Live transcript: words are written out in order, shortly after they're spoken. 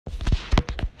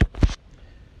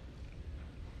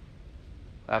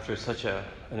After such an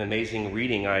amazing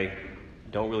reading, I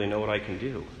don't really know what I can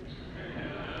do.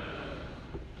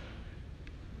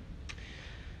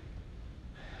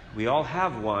 We all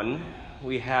have one.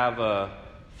 We have a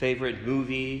favorite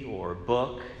movie or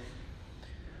book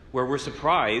where we're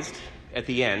surprised at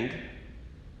the end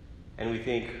and we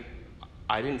think,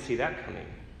 I didn't see that coming.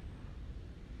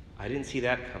 I didn't see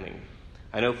that coming.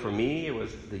 I know for me it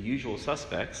was The Usual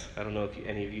Suspects. I don't know if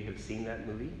any of you have seen that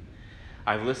movie.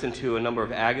 I've listened to a number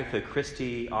of Agatha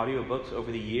Christie audiobooks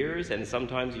over the years, and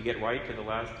sometimes you get right to the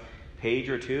last page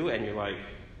or two and you're like,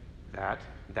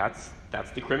 that's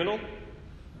the criminal?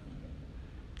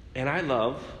 And I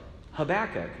love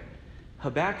Habakkuk.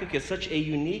 Habakkuk is such a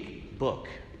unique book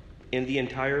in the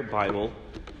entire Bible.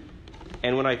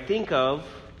 And when I think of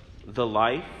the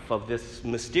life of this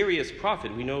mysterious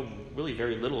prophet, we know really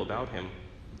very little about him.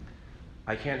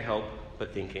 I can't help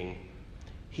but thinking,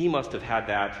 he must have had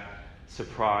that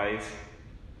surprise.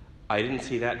 I didn't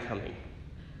see that coming.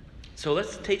 So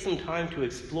let's take some time to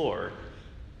explore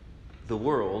the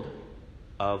world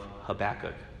of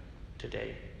Habakkuk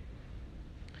today.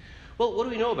 Well, what do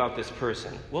we know about this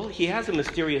person? Well, he has a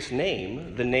mysterious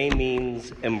name. The name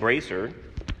means embracer.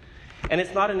 And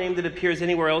it's not a name that appears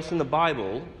anywhere else in the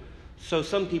Bible. So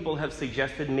some people have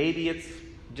suggested maybe it's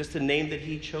just a name that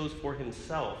he chose for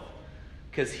himself,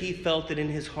 because he felt that in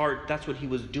his heart that's what he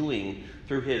was doing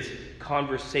through his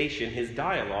conversation, his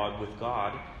dialogue with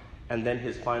God, and then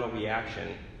his final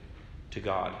reaction to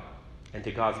God and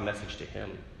to God's message to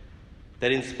him.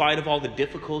 That in spite of all the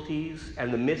difficulties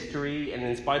and the mystery, and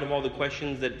in spite of all the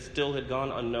questions that still had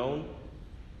gone unknown,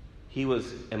 he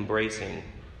was embracing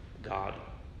God.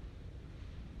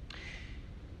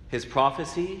 His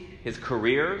prophecy, his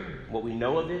career, what we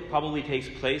know of it, probably takes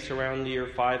place around the year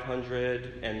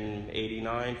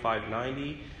 589,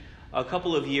 590, a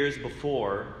couple of years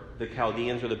before the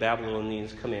Chaldeans or the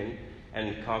Babylonians come in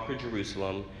and conquer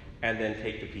Jerusalem and then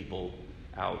take the people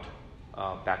out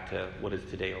back to what is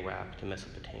today Iraq, to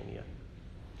Mesopotamia.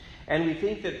 And we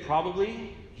think that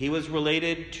probably he was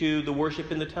related to the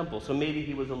worship in the temple. So maybe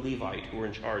he was a Levite who were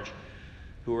in charge,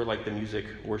 who were like the music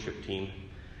worship team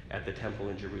at the temple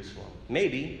in Jerusalem.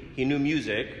 Maybe he knew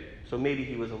music, so maybe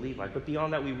he was a Levite. But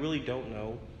beyond that, we really don't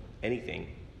know anything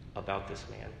about this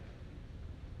man.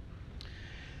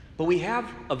 But we have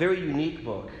a very unique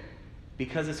book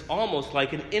because it's almost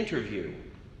like an interview.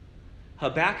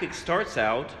 Habakkuk starts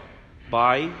out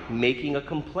by making a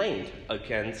complaint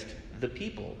against the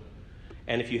people.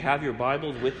 And if you have your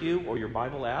Bibles with you or your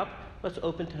Bible app, let's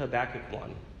open to Habakkuk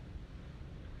 1.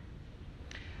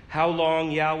 How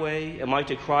long, Yahweh, am I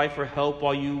to cry for help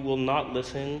while you will not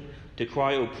listen, to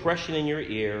cry oppression in your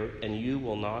ear, and you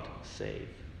will not save?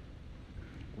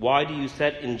 Why do you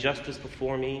set injustice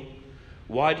before me?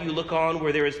 Why do you look on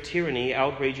where there is tyranny,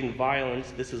 outrage, and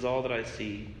violence? This is all that I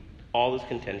see. All is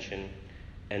contention,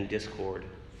 and discord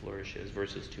flourishes.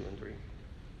 Verses 2 and 3.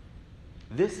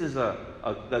 This is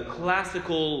a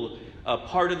classical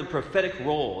part of the prophetic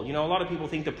role. You know, a lot of people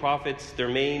think the prophets, their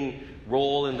main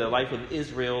role in the life of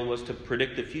Israel was to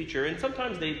predict the future, and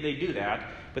sometimes they do that,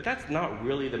 but that's not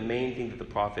really the main thing that the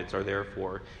prophets are there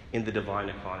for in the divine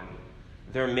economy.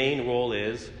 Their main role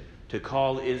is to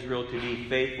call Israel to be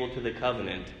faithful to the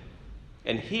covenant.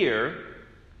 And here,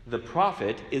 the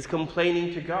prophet is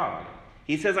complaining to God.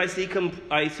 He says, I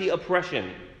see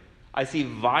oppression. I see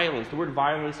violence. The word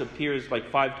violence appears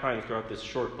like 5 times throughout this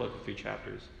short book of 3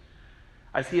 chapters.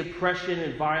 I see oppression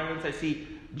and violence. I see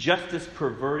justice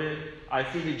perverted. I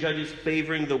see the judges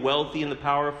favoring the wealthy and the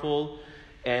powerful.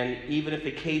 And even if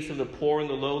the case of the poor and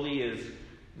the lowly is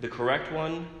the correct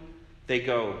one, they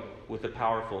go with the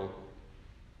powerful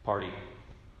party.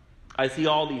 I see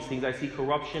all these things. I see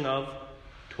corruption of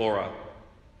Torah,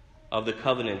 of the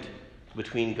covenant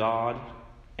between God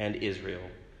and Israel.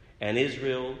 And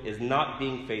Israel is not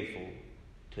being faithful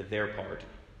to their part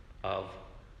of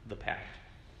the pact.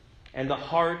 And the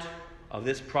heart of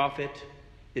this prophet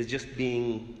is just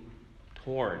being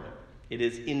torn. It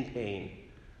is in pain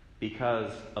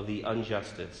because of the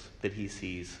injustice that he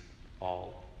sees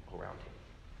all around him.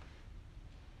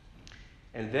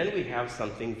 And then we have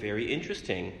something very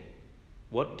interesting.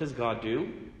 What does God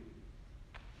do?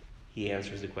 He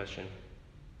answers the question.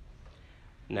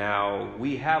 Now,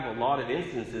 we have a lot of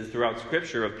instances throughout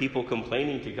Scripture of people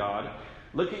complaining to God.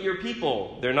 Look at your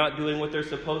people. They're not doing what they're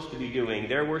supposed to be doing.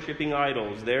 They're worshiping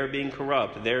idols. They're being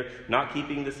corrupt. They're not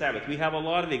keeping the Sabbath. We have a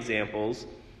lot of examples.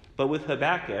 But with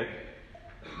Habakkuk,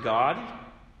 God,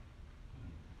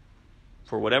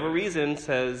 for whatever reason,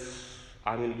 says,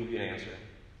 I'm going to give you an answer.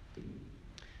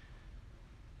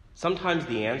 Sometimes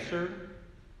the answer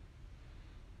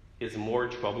is more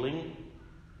troubling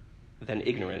than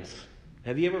ignorance.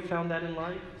 Have you ever found that in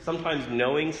life? Sometimes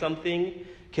knowing something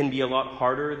can be a lot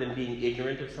harder than being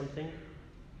ignorant of something.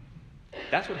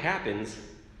 That's what happens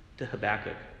to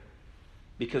Habakkuk.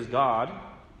 Because God,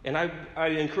 and I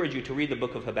encourage you to read the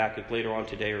book of Habakkuk later on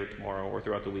today or tomorrow or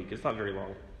throughout the week. It's not very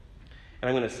long. And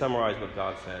I'm going to summarize what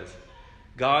God says.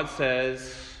 God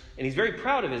says, and he's very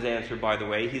proud of his answer, by the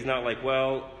way. He's not like,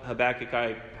 well, Habakkuk,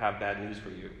 I have bad news for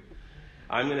you.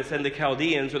 I'm going to send the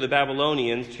Chaldeans or the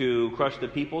Babylonians to crush the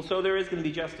people, so there is going to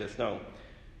be justice. No.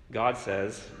 God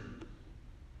says,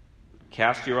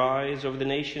 cast your eyes over the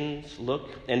nations, look,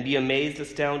 and be amazed,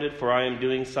 astounded, for I am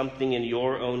doing something in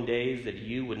your own days that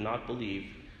you would not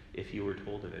believe if you were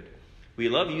told of it. We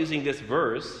love using this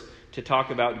verse to talk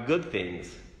about good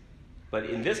things. But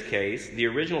in this case, the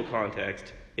original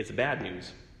context, it's bad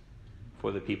news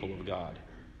for the people of God.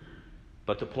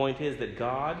 But the point is that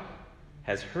God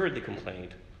has heard the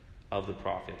complaint of the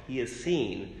prophet. He has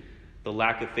seen the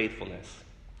lack of faithfulness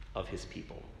of his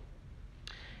people.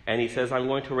 And he says, I'm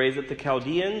going to raise up the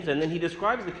Chaldeans, and then he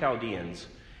describes the Chaldeans.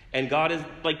 And God is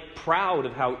proud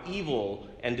of how evil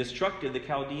and destructive the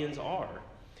Chaldeans are.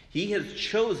 He has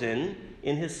chosen,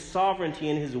 in his sovereignty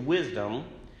and his wisdom,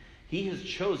 he has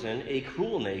chosen a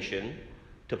cruel nation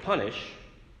to punish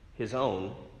his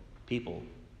own people.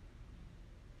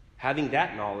 Having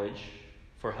that knowledge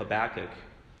for Habakkuk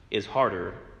is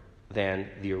harder than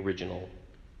the original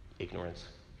ignorance.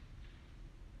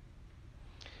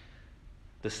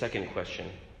 The second question.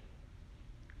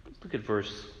 Let's look at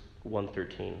verse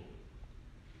 113.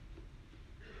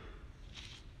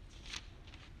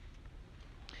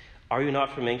 Are you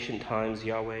not from ancient times,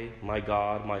 Yahweh, my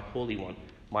God, my Holy One?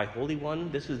 My Holy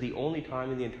One, this is the only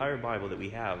time in the entire Bible that we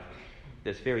have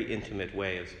this very intimate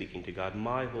way of speaking to God.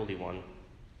 My Holy One,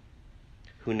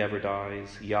 who never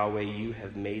dies. Yahweh, you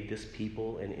have made this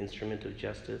people an instrument of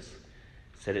justice,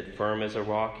 set it firm as a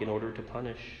rock in order to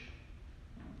punish.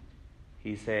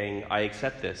 He's saying, I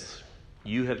accept this.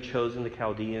 You have chosen the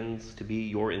Chaldeans to be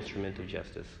your instrument of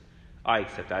justice. I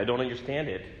accept that. I don't understand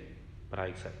it, but I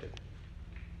accept it.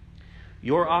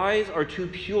 Your eyes are too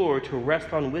pure to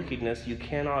rest on wickedness. You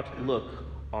cannot look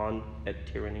on at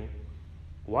tyranny.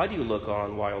 Why do you look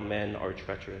on while men are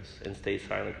treacherous and stay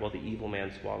silent while the evil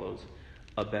man swallows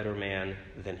a better man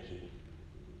than he?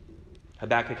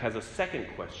 Habakkuk has a second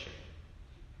question.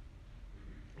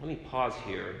 Let me pause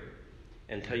here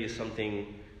and tell you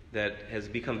something that has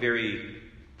become very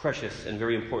precious and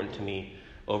very important to me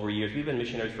over years. We've been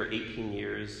missionaries for 18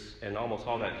 years, and almost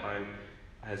all that time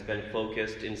has been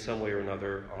focused in some way or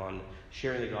another on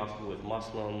sharing the gospel with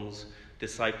Muslims,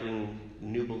 discipling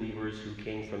new believers who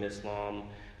came from Islam,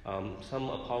 some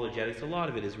apologetics. A lot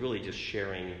of it is really just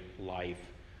sharing life,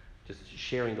 just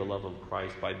sharing the love of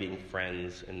Christ by being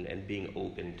friends and being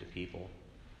open to people.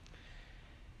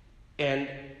 And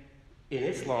in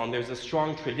Islam, there's a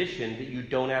strong tradition that you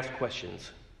don't ask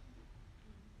questions.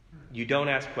 You don't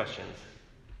ask questions.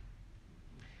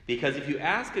 Because if you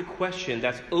ask a question,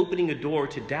 that's opening a door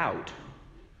to doubt.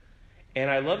 And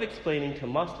I love explaining to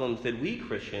Muslims that we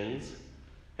Christians,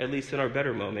 at least in our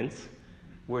better moments,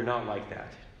 we're not like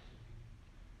that.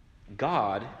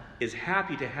 God is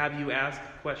happy to have you ask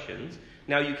questions.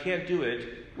 Now, you can't do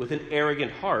it with an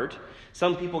arrogant heart.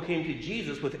 Some people came to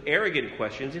Jesus with arrogant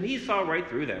questions, and he saw right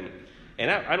through them. And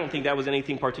I don't think that was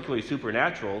anything particularly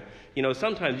supernatural. You know,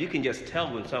 sometimes you can just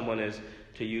tell when someone is,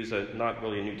 to use a not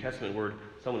really a New Testament word,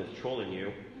 someone is trolling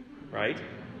you, right?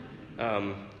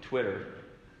 Twitter.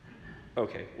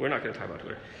 Okay, we're not going to talk about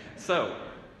Twitter. So,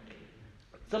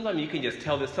 sometimes you can just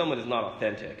tell that someone is not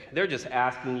authentic. They're just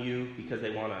asking you because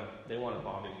they want to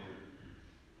bother you.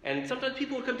 And sometimes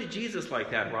people will come to Jesus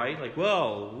like that, right? Like,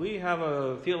 well, we have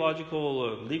a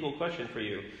theological, legal question for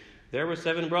you. There were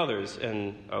 7 brothers,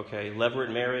 and okay,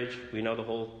 levirate marriage, we know the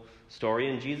whole story,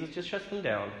 and Jesus just shuts them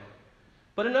down.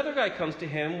 But another guy comes to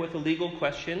him with a legal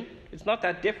question. It's not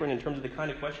that different in terms of the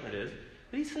kind of question it is,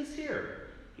 but he's sincere.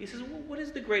 He says, well, what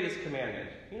is the greatest commandment?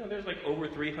 You know, there's like over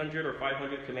 300 or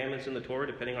 500 commandments in the Torah,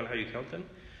 depending on how you count them.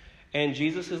 And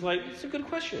Jesus is like, it's a good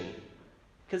question,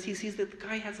 because he sees that the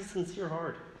guy has a sincere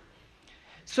heart.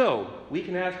 So, we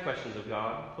can ask questions of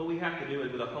God, but we have to do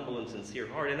it with a humble and sincere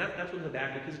heart. And that's what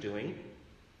Habakkuk is doing.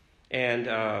 And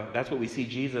that's what we see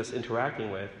Jesus interacting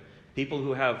with. People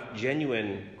who have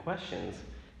genuine questions,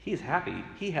 he's happy.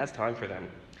 He has time for them.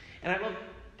 And I love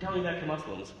telling that to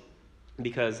Muslims,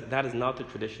 because that is not the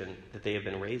tradition that they have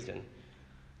been raised in.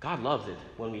 God loves it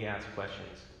when we ask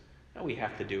questions. Now, we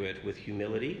have to do it with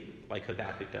humility, like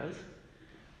Habakkuk does.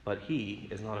 But he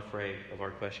is not afraid of our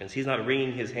questions. He's not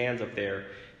wringing his hands up there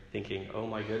thinking, oh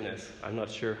my goodness, I'm not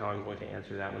sure how I'm going to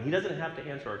answer that one. He doesn't have to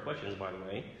answer our questions, by the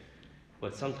way.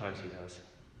 but sometimes he does.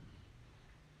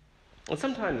 And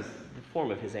sometimes the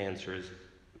form of his answer is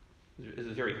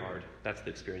very hard. That's the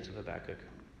experience of Habakkuk.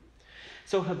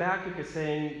 So Habakkuk is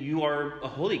saying, you are a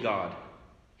holy God.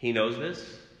 He knows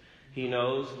this. He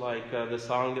knows, like the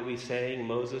song that we sang,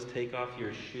 Moses, take off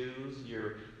your shoes.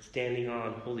 You're standing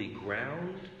on holy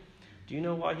ground. Do you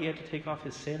know why he had to take off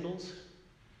his sandals?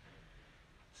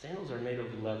 Sandals are made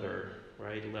of leather,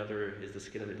 right? Leather is the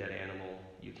skin of a dead animal.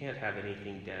 You can't have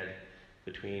anything dead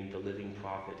between the living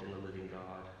prophet and the living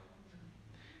God.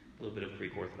 A little bit of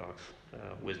Greek Orthodox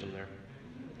wisdom there.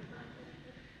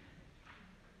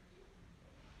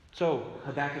 So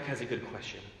Habakkuk has a good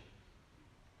question.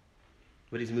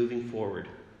 But he's moving forward.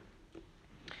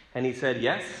 And he said,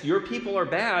 yes, your people are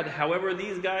bad. However,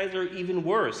 these guys are even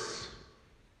worse.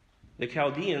 The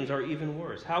Chaldeans are even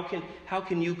worse. How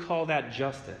can you call that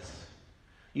justice?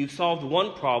 You've solved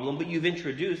one problem, but you've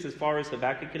introduced, as far as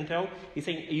Habakkuk can tell, he's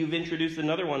saying you've introduced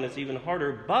another one that's even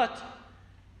harder, but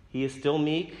he is still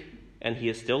meek, and he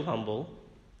is still humble,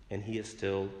 and he is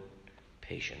still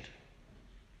patient.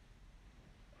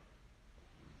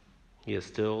 He is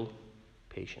still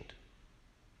patient.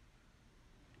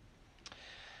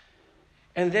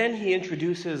 And then he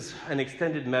introduces an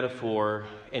extended metaphor,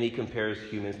 and he compares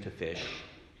humans to fish.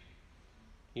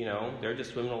 You know, they're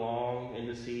just swimming along in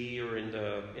the sea or in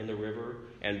the river,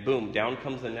 and boom, down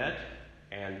comes the net,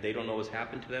 and they don't know what's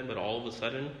happened to them, but all of a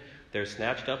sudden, they're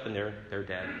snatched up and they're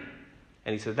dead.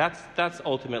 And he said, that's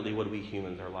ultimately what we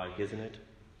humans are like, isn't it?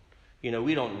 You know,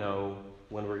 we don't know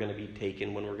when we're going to be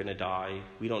taken, when we're going to die.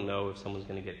 We don't know if someone's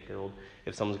going to get killed,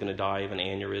 if someone's going to die of an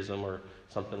aneurysm or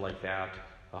something like that.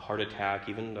 A heart attack,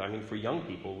 even, for young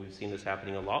people, we've seen this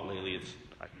happening a lot lately.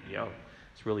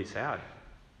 It's really sad.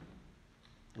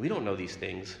 We don't know these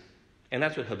things. And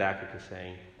that's what Habakkuk is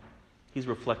saying. He's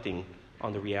reflecting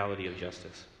on the reality of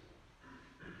justice.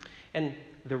 And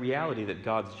the reality that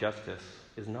God's justice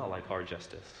is not like our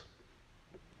justice.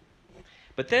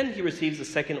 But then he receives a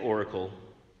second oracle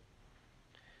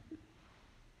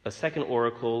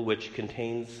which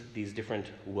contains these different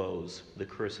woes, the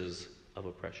curses of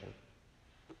oppression.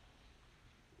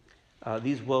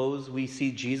 These woes, we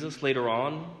see Jesus later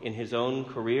on in his own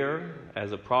career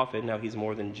as a prophet. Now, he's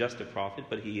more than just a prophet,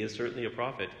 but he is certainly a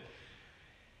prophet.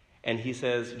 And he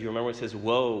says, do you remember it says,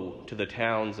 woe to the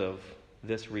towns of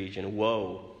this region,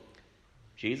 woe.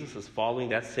 Jesus is following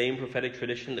that same prophetic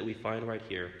tradition that we find right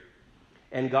here.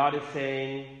 And God is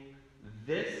saying,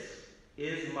 this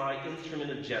is my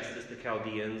instrument of justice, the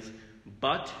Chaldeans,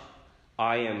 but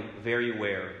I am very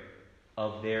aware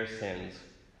of their sins,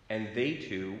 and they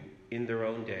too, in their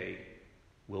own day,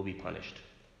 will be punished.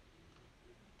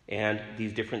 And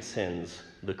these different sins,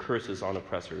 the curses on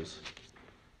oppressors,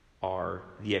 are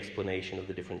the explanation of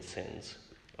the different sins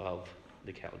of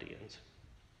the Chaldeans.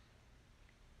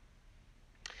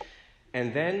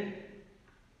 And then,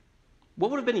 what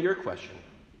would have been your question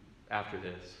after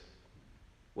this?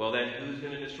 Well, then, who's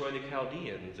going to destroy the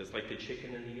Chaldeans? It's like the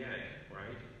chicken and the egg,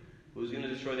 right? Who's going to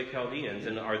destroy the Chaldeans?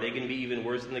 And are they going to be even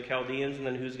worse than the Chaldeans? And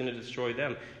then who's going to destroy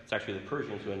them? It's actually the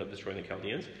Persians who end up destroying the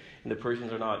Chaldeans. And the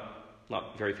Persians are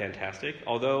not very fantastic.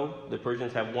 Although the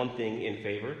Persians have one thing in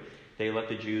favor. They let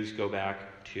the Jews go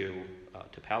back to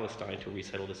Palestine to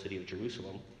resettle the city of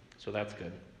Jerusalem. So that's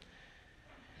good.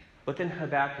 But then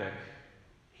Habakkuk,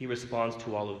 he responds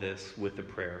to all of this with the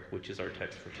prayer, which is our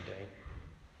text for today.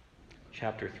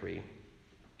 Chapter 3,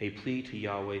 a plea to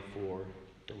Yahweh for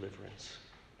deliverance.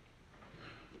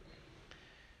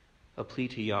 A plea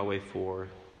to Yahweh for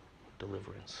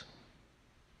deliverance.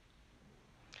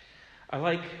 I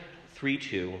like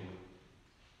 3:2.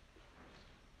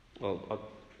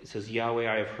 It says,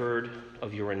 Yahweh, I have heard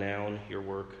of your renown, your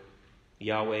work.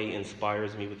 Yahweh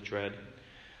inspires me with dread.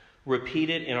 Repeat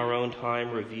it in our own time,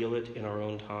 reveal it in our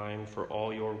own time. For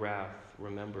all your wrath,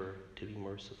 remember to be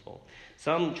merciful.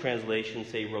 Some translations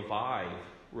say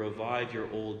revive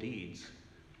your old deeds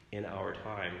in our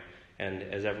time. And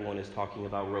as everyone is talking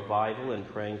about revival and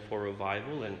praying for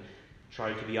revival and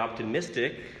trying to be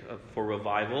optimistic for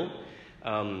revival,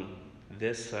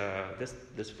 this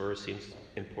verse seems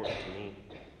important to me.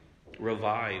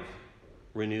 Revive,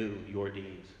 renew your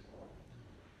deeds.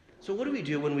 So what do we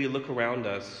do when we look around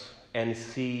us and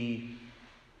see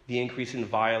the increase in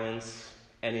violence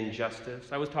and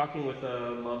injustice? I was talking with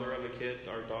a mother of a kid.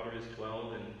 Our daughter is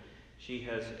 12, and she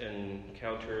has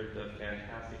encountered the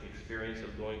fantastic experience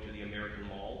of going to the American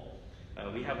Mall.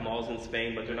 We have malls in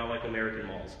Spain, but they're not like American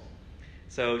malls.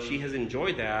 So she has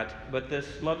enjoyed that, but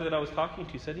this mother that I was talking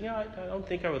to said, I don't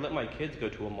think I would let my kids go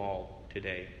to a mall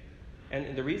today.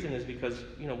 And the reason is because,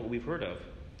 what we've heard of.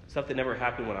 Stuff that never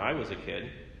happened when I was a kid.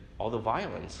 All the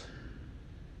violence.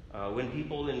 When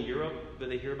people in Europe,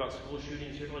 they hear about school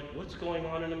shootings, they're like, what's going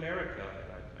on in America?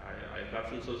 I've got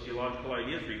some sociological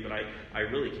ideas for you, but I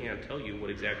really can't tell you what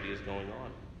exactly is going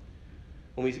on.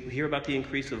 When we hear about the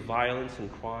increase of violence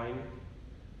and crime,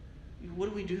 what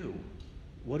do we do?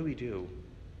 What do we do?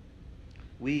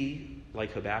 We,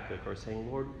 like Habakkuk, are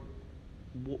saying, Lord,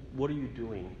 what are you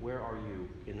doing? Where are you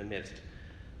in the midst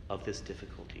of this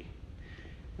difficulty?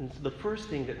 And so the first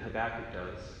thing that Habakkuk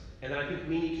does, and that I think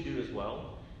we need to do as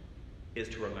well, is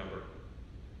to remember.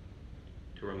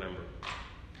 To remember.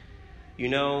 You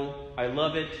know, I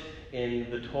love it in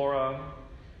the Torah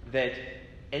that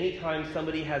anytime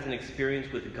somebody has an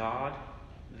experience with God,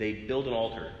 they build an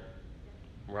altar,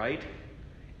 right?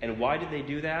 And why did they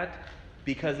do that?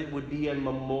 Because it would be a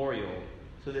memorial,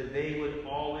 so that they would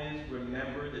always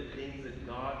remember the things that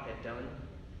God had done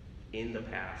in the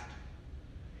past.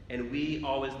 And we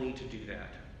always need to do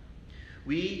that.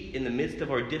 We, in the midst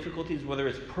of our difficulties, whether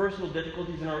it's personal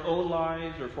difficulties in our own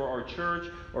lives, or for our church,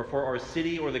 or for our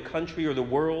city, or the country, or the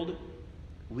world,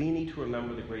 we need to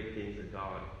remember the great things that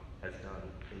God has done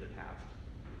in the past.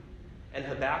 And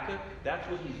Habakkuk, that's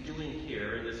what he's doing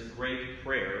here in this great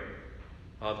prayer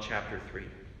of chapter 3.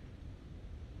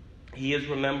 He is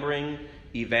remembering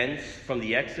events from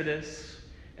the Exodus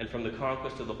and from the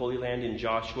conquest of the Holy Land in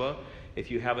Joshua. If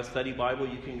you have a study Bible,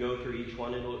 you can go through each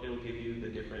one. It'll give you the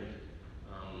different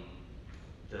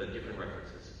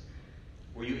references.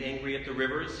 Were you angry at the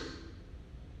rivers?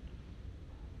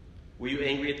 Were you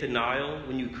angry at the Nile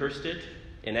when you cursed it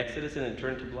in Exodus and it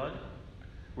turned to blood?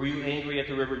 Were you angry at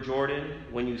the river Jordan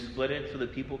when you split it so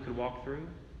that people could walk through?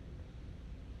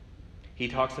 He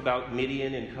talks about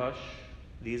Midian and Cush.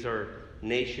 These are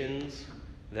nations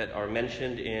that are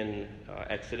mentioned in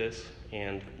Exodus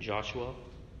and Joshua.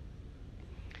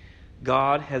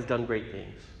 God has done great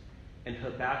things. And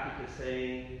Habakkuk is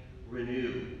saying,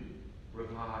 renew,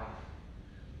 revive,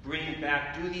 bring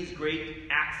back, do these great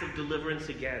acts of deliverance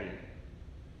again.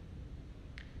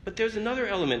 But there's another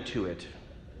element to it.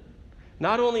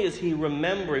 Not only is he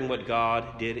remembering what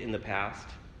God did in the past,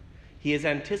 he is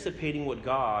anticipating what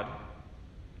God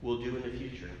will do in the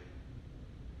future.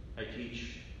 I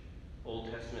teach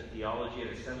Old Testament theology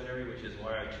at a seminary, which is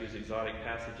why I choose exotic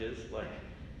passages like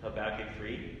Habakkuk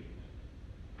 3.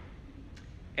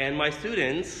 And my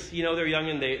students, you know, they're young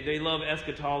and they love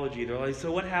eschatology. They're like,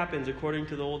 so what happens according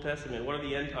to the Old Testament? What are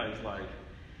the end times like?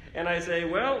 And I say,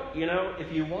 well, you know,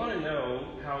 if you want to know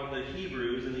how the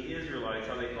Hebrews and the Israelites,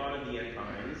 how they thought of the end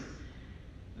times,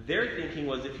 their thinking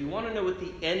was, if you want to know what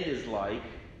the end is like,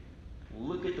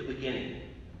 look at the beginning.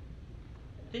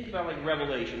 Think about like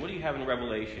Revelation. What do you have in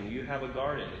Revelation? You have a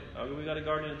garden. Oh, we got a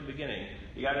garden at the beginning.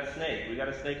 You got a snake. We got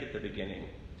a snake at the beginning.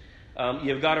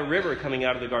 You've got a river coming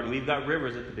out of the garden. We've got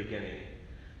rivers at the beginning.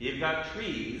 You've got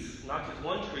trees, not just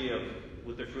one tree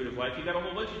with the fruit of life. You've got a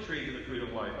whole bunch of trees with the fruit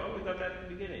of life. Oh, we've got that at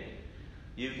the beginning.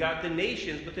 You've got the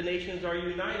nations, but the nations are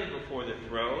united before the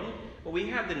throne. Well, we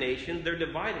have the nations. They're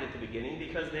divided at the beginning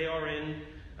because they are in,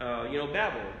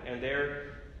 Babel, and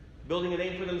they're building a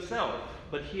name for themselves.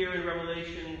 But here in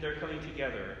Revelation, they're coming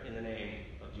together in the name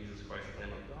of Jesus Christ, the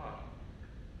Lamb of God.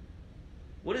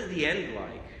 What is the end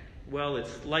like? Well,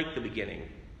 it's like the beginning.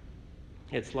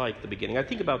 It's like the beginning. I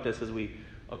think about this as we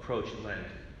approach Lent.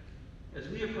 As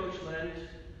we approach Lent,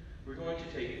 we're going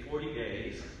to take 40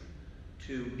 days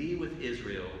to be with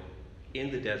Israel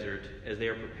in the desert as they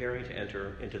are preparing to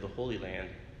enter into the Holy Land.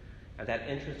 And that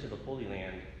entrance to the Holy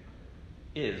Land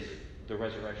is the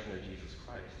resurrection of Jesus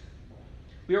Christ.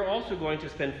 We are also going to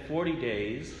spend 40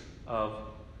 days of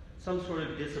some sort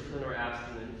of discipline or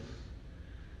abstinence,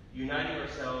 uniting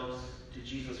ourselves to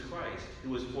Jesus Christ, who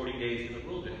was 40 days in the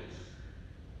wilderness.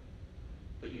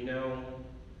 But you know,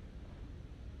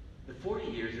 the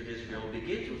 40 years of Israel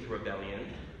begins with rebellion,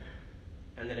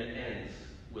 and then it ends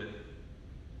with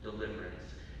deliverance.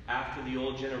 After the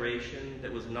old generation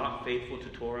that was not faithful to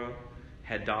Torah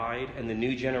had died, and the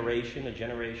new generation, a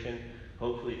generation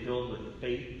hopefully filled with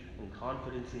faith and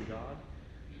confidence in God,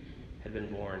 had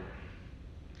been born.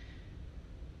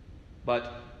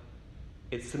 But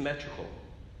it's symmetrical.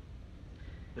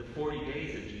 The 40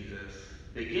 days of Jesus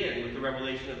begin with the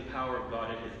revelation of the power of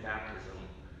God in his baptism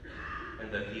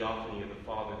and the theophany of the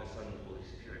Father, the Son, and the Holy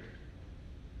Spirit.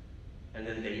 And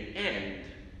then they end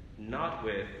not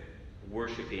with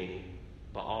worshiping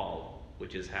Baal,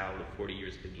 which is how the 40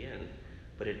 years begin,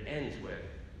 but it ends with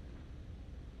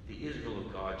the Israel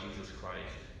of God, Jesus Christ,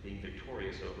 being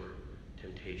victorious over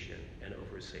temptation and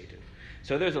over Satan.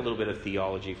 So there's a little bit of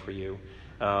theology for you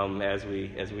as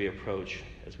we approach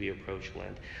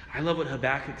Lent. I love what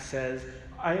Habakkuk says.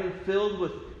 I am filled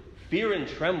with fear and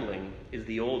trembling is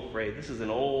the old phrase. This is an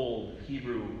old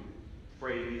Hebrew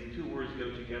phrase. These two words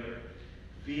go together.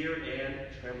 Fear and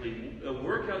trembling.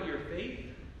 Work out your faith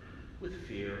with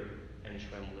fear and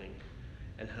trembling.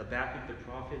 And Habakkuk the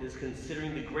prophet is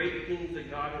considering the great things that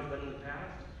God has done in the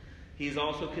past. He's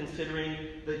also considering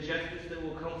the justice that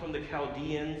will come from the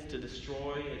Chaldeans to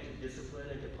destroy and to discipline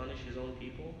and to punish his own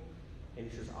people. And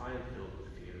he says, I am filled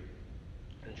with fear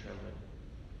and trembling.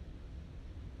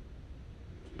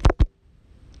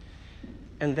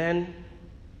 And then,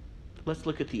 let's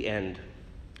look at the end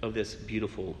of this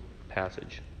beautiful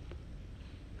passage.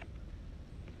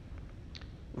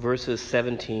 Verses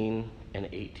 17 and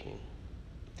 18.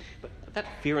 But that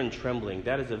fear and trembling,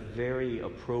 that is a very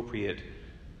appropriate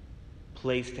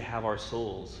place to have our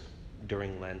souls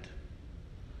during Lent.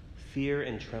 Fear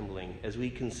and trembling as we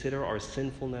consider our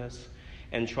sinfulness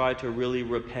and try to really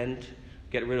repent,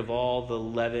 get rid of all the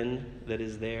leaven that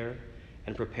is there,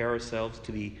 and prepare ourselves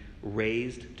to be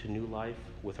raised to new life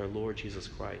with our Lord Jesus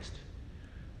Christ.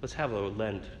 Let's have a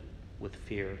Lent with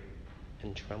fear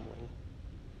and trembling.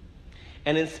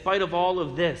 And in spite of all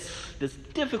of this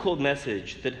difficult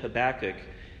message that Habakkuk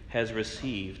has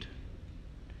received,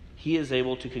 he is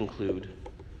able to conclude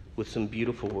with some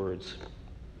beautiful words.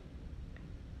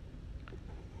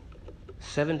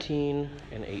 17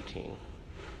 and 18.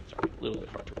 Sorry, a little bit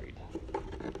hard to read.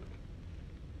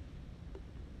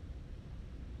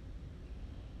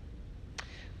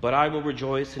 But I will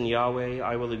rejoice in Yahweh,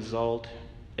 I will exult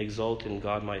in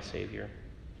God my Savior.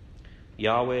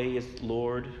 Yahweh is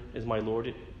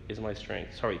my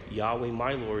strength. Yahweh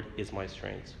my Lord is my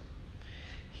strength.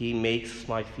 He makes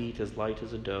my feet as light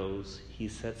as a doe's. He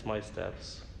sets my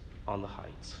steps on the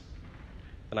heights.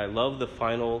 And I love the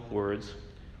final words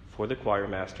for the choir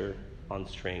master on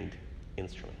stringed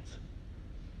instruments.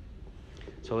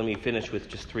 So let me finish with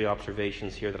just 3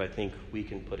 observations here that I think we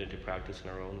can put into practice in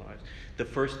our own lives. The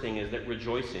first thing is that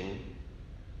rejoicing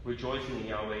in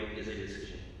Yahweh is a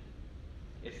decision.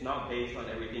 It's not based on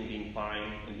everything being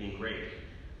fine and being great.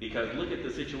 Because look at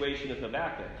the situation of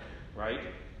Habakkuk, right?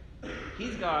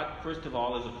 He's got, first of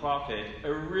all, as a prophet,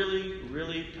 a really,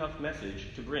 really tough message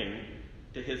to bring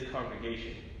to his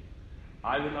congregation.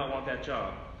 I would not want that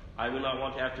job. I would not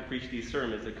want to have to preach these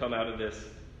sermons that come out of this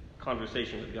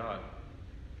conversation with God.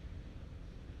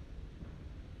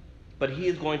 But he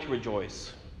is going to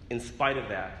rejoice in spite of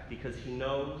that, because he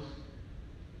knows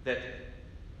that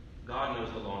God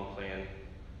knows the long plan.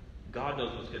 God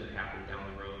knows what's going to happen down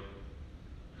the road.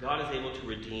 God is able to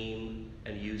redeem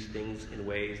and use things in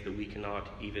ways that we cannot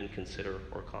even consider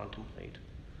or contemplate.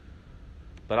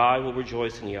 But I will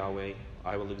rejoice in Yahweh.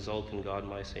 I will exult in God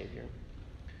my Savior.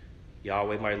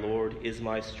 Yahweh my Lord is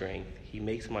my strength. He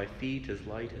makes my feet as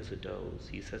light as a doe's.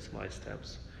 He sets my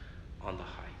steps on the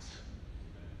heights.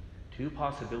 2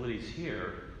 possibilities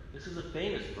here. This is a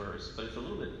famous verse, but it's a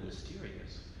little bit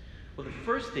mysterious. Well, the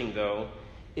first thing, though,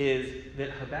 is that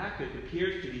Habakkuk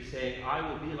appears to be saying, I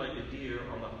will be like a deer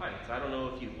on the heights. I don't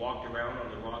know if you've walked around on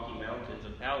the Rocky Mountains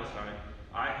of Palestine.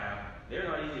 I have. They're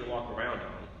not easy to walk around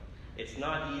on. It's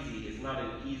not easy. It's not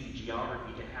an easy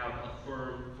geography to have a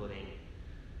firm footing,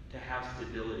 to have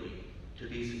stability, to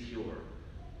be secure.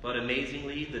 But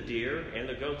amazingly, the deer and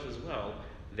the goats as well,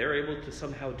 they're able to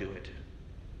somehow do it.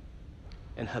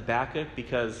 And Habakkuk,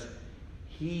 because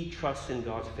he trusts in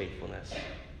God's faithfulness,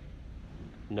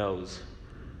 knows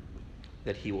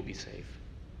that he will be safe.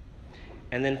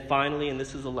 And then finally, and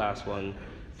this is the last one,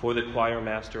 for the choir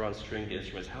master on stringed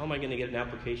instruments. How am I going to get an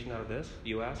application out of this,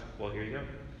 you ask? Well, here you go.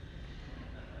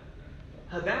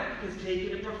 Habakkuk has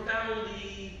taken a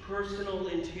profoundly personal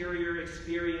interior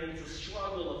experience, a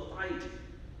struggle, a fight,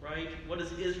 right? What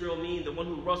does Israel mean? The one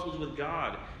who wrestles with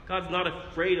God. God's not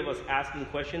afraid of us asking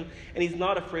questions, and he's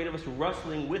not afraid of us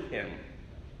wrestling with him.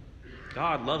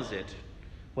 God loves it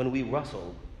when we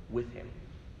wrestle with him.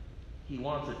 He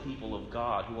wants a people of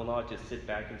God who will not just sit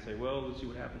back and say, well, let's see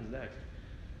what happens next.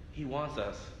 He wants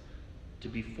us to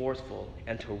be forceful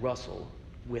and to wrestle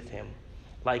with him,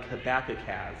 like Habakkuk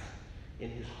has in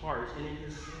his heart and in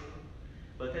his soul.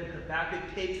 But then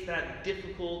Habakkuk takes that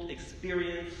difficult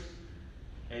experience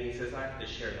and he says, I have to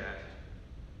share that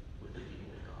with the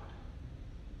people of God.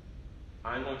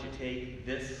 I'm going to take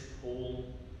this whole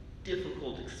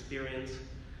difficult experience,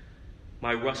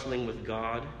 my wrestling with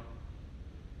God,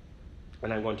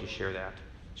 and I'm going to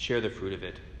share the fruit of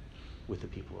it with the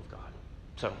people of God.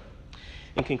 So,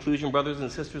 in conclusion, brothers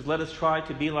and sisters, let us try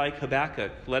to be like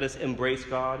Habakkuk. Let us embrace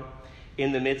God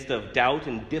in the midst of doubt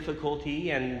and difficulty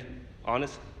and,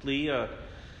 honestly, a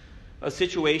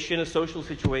situation, a social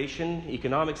situation,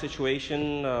 economic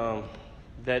situation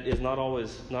that is not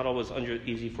always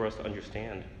easy for us to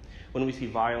understand. When we see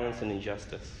violence and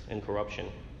injustice and corruption,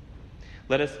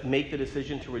 Let us make the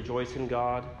decision to rejoice in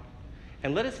God,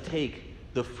 and let us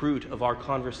take the fruit of our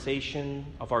conversation,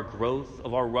 of our growth,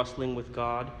 of our wrestling with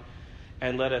God,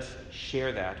 and let us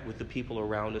share that with the people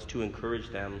around us to encourage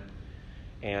them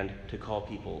and to call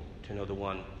people to know the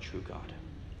one true God.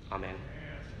 Amen.